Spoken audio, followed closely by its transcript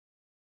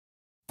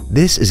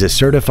This is a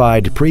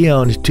certified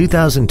pre-owned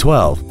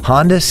 2012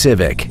 Honda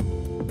Civic.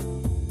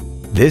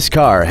 This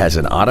car has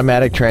an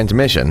automatic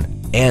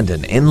transmission and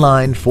an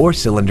inline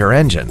 4-cylinder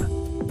engine.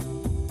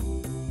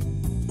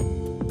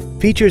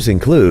 Features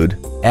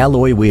include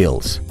alloy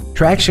wheels,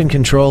 traction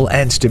control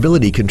and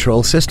stability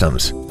control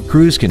systems,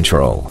 cruise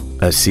control,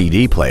 a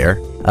CD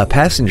player, a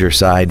passenger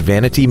side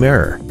vanity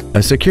mirror,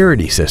 a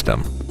security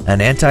system, an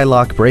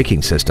anti-lock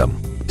braking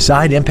system,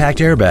 side impact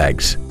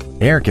airbags,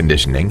 air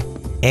conditioning,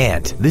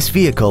 and this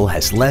vehicle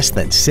has less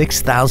than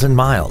 6,000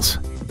 miles.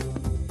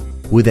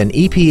 With an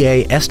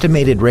EPA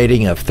estimated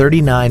rating of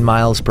 39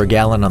 miles per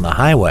gallon on the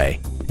highway,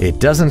 it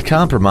doesn't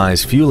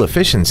compromise fuel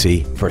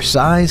efficiency for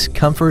size,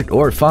 comfort,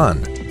 or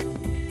fun.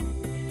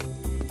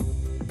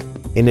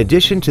 In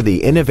addition to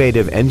the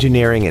innovative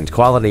engineering and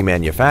quality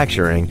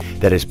manufacturing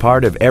that is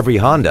part of every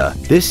Honda,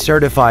 this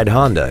certified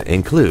Honda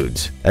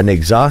includes an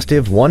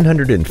exhaustive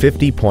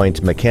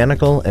 150-point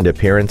mechanical and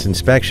appearance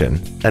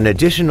inspection, an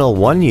additional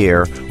 1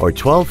 year or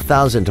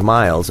 12,000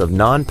 miles of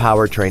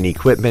non-powertrain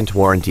equipment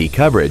warranty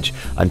coverage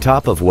on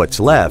top of what's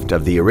left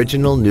of the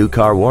original new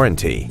car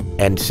warranty,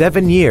 and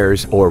 7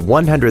 years or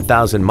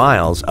 100,000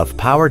 miles of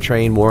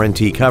powertrain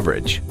warranty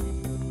coverage.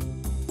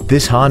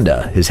 This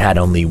Honda has had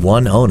only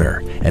one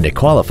owner and it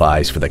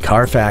qualifies for the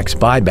Carfax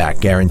buyback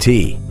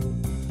guarantee.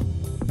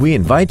 We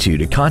invite you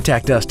to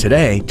contact us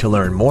today to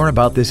learn more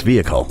about this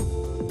vehicle.